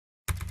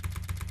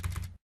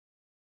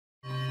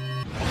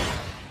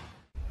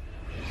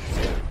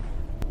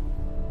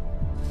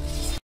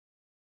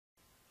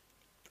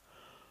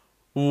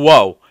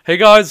Whoa! Hey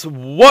guys,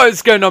 what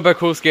is going on?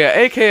 Coolski,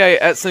 aka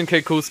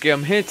xAMK Coolski.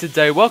 I'm here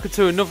today. Welcome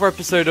to another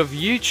episode of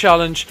You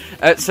Challenge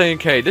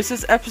xAMK. This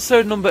is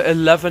episode number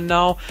 11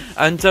 now,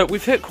 and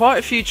we've hit quite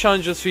a few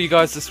challenges for you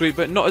guys this week,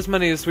 but not as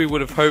many as we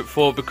would have hoped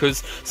for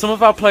because some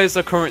of our players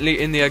are currently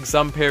in the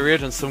exam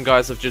period, and some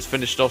guys have just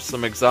finished off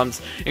some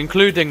exams,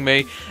 including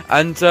me.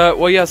 And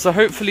well, yeah, so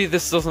hopefully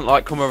this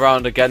doesn't come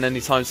around again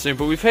anytime soon.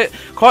 But we've hit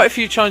quite a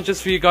few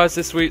challenges for you guys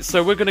this week,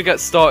 so we're gonna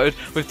get started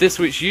with this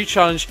week's You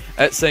Challenge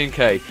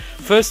xAMK.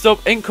 First up,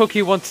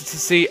 Inukshuk wanted to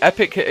see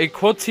Epic hit a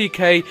quad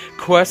TK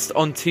quest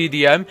on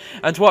TDM,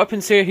 and what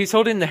happens here, he's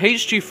holding the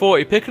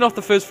HG40, picking off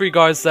the first three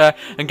guys there,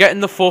 and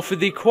getting the fourth for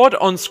the quad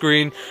on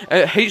screen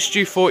at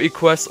HG40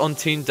 quest on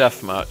Team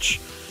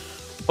Deathmatch.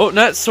 Up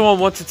next, someone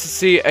wanted to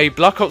see a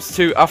Black Ops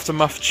 2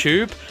 Aftermath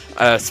tube,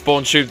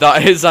 spawn tube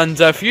that is, and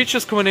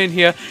Future's coming in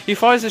here. He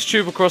fires his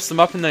tube across the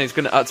map and then he's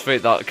going to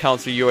activate that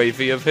counter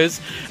UAV of his,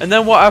 and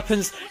then what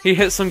happens, he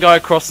hits some guy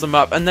across the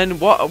map, and then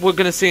what we're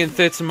going to see in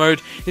theatre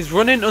mode, he's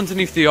running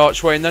underneath the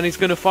archway and then he's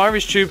going to fire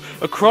his tube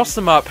across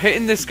the map,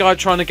 hitting this guy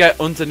trying to get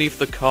underneath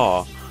the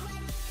car.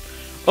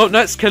 Up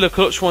next, Killer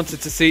Clutch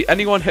wanted to see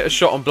anyone hit a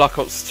shot on Black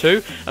Ops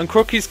 2, and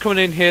Crookie's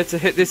coming in here to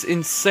hit this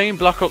insane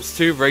Black Ops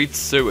 2 Raid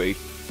Sui.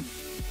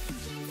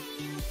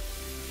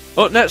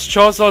 Up next,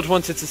 Charizard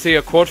wanted to see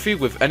a quad feed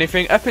with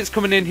anything. Epic's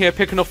coming in here,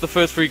 picking off the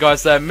first three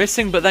guys there,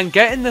 missing, but then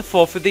getting the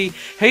fourth for the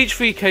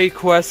HVK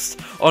quest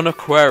on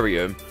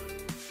Aquarium.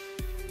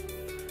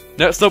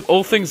 Next up,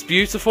 All Things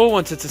Beautiful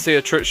wanted to see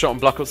a trick shot on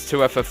Black Ops 2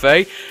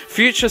 FFA.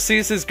 Future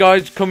sees his guy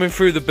coming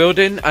through the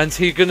building, and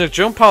he's going to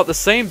jump out the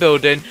same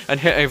building and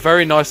hit a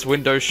very nice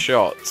window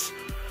shot.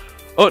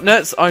 Up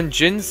next, I'm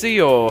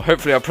Jinzi, or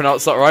hopefully I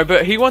pronounced that right,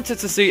 but he wanted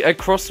to see a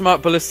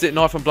cross-map ballistic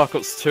knife on Black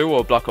Ops 2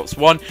 or Black Ops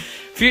 1.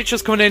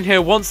 Future's coming in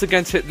here once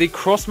again to hit the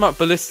cross-map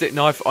ballistic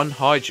knife on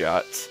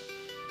Hijacked.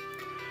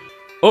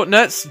 Up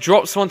next,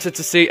 Drops wanted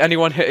to see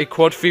anyone hit a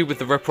quad feed with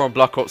the Ripper on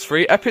Black Ops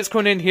 3. Epic's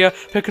coming in here,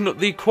 picking up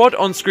the quad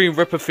on-screen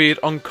Ripper feed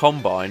on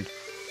Combine.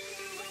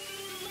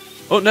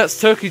 Up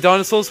next, Turkey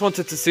Dinosaurs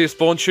wanted to see a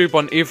spawn tube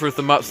on either of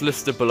the maps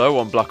listed below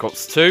on Black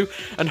Ops 2,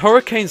 and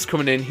Hurricane's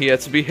coming in here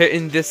to be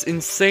hitting this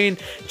insane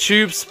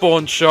tube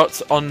spawn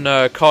shot on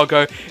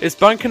Cargo. It's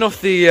banking off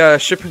the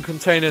shipping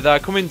container there,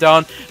 coming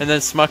down, and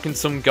then smacking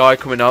some guy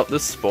coming out the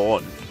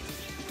spawn.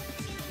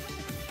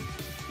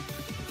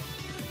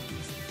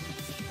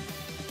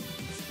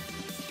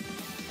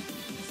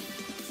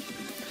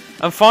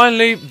 And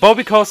finally,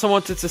 Bobby Carson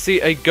wanted to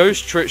see a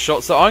ghost trick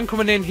shot, so I'm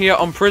coming in here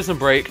on Prison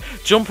Break,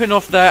 jumping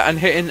off there and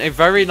hitting a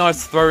very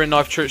nice throwing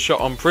knife trick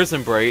shot on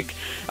Prison Break.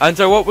 And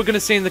what we're going to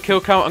see in the kill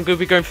count, I'm going to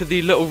be going for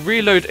the little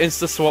reload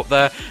insta swap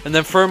there, and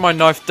then throwing my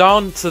knife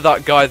down to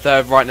that guy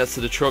there right next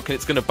to the truck, and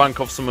it's going to bank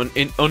off some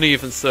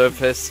uneven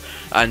surface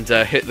and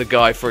hit the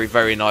guy for a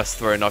very nice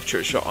throwing knife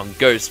trick shot on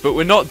Ghost. But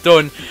we're not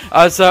done,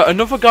 as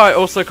another guy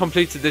also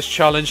completed this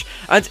challenge,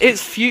 and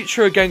it's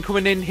Future again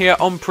coming in here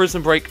on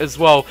Prison Break as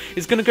well.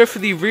 He's going to go for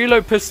the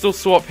reload pistol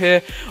swap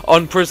here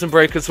on Prison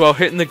Break as well,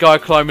 hitting the guy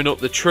climbing up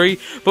the tree.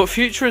 But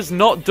Future is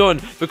not done,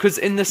 because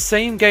in the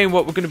same game,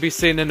 what we're going to be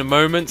seeing in a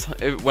moment,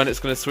 when it's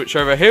going to switch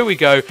over, here we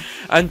go,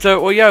 and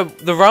well yeah,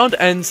 the round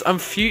ends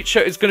and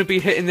Future is going to be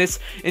hitting this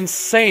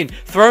insane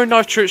throwing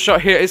knife trick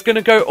shot here. It's going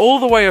to go all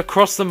the way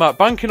across the map,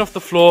 banking off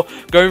the floor,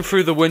 going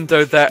through the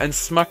window there and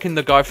smacking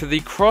the guy for the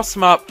cross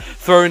map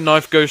throwing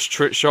knife ghost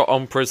trick shot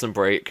on Prison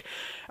Break.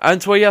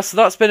 And well, yeah, so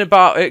that's been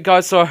about it,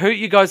 guys. So I hope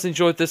you guys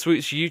enjoyed this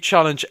week's You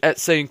Challenge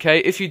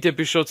xAMK. If you did,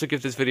 be sure to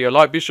give this video a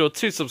like. Be sure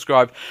to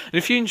subscribe. And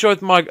if you enjoyed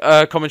my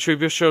commentary,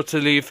 be sure to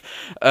leave,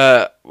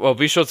 well,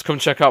 be sure to come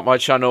check out my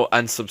channel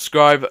and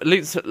subscribe.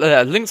 Link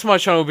to my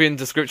channel will be in the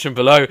description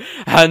below.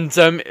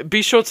 And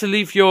be sure to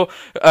leave your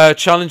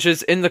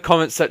challenges in the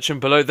comment section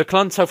below. The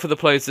clan tag for the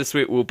players this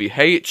week will be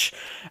H.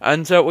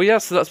 And well, yeah,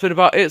 so that's been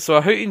about it. So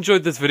I hope you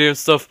enjoyed this video and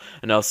stuff.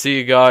 And I'll see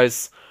you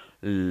guys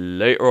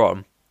later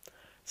on.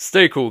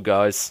 Stay cool,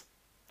 guys.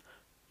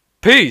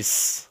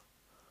 Peace.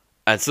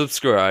 And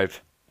subscribe.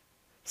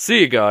 See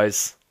you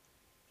guys.